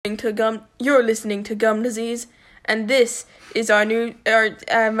You're listening to Gum Disease, and this is my new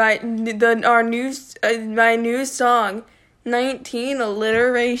song, 19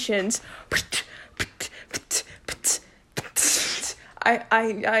 Alliterations. I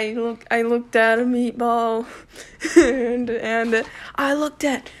looked at a meatball, and I looked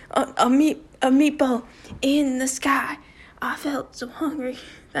at a meatball in the sky. I felt so hungry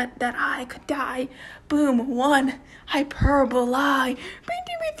that I could die. Boom, one hyperbole. I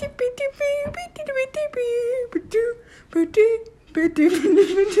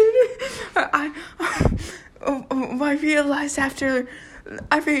realized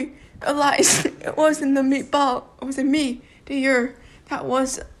it wasn't the meatball, it was me, that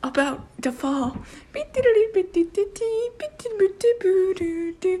was about to fall.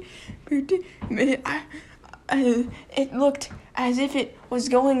 It looked as if it was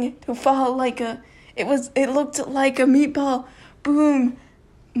going to fall it looked like a meatball. Boom.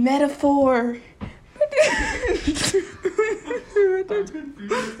 Metaphor. I'm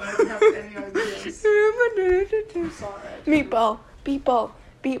confused. I don't have any ideas. I'm sorry. Meatballs.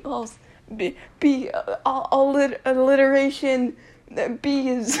 Alliteration.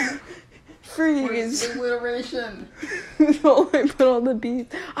 Bees. Freeze. Alliteration. No, I put all the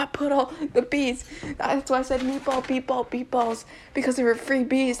bees. That's why I said meatballs, because there were free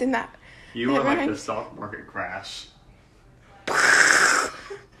bees in that. You were like the stock market crash.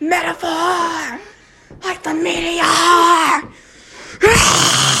 Metaphor! Like the meteor!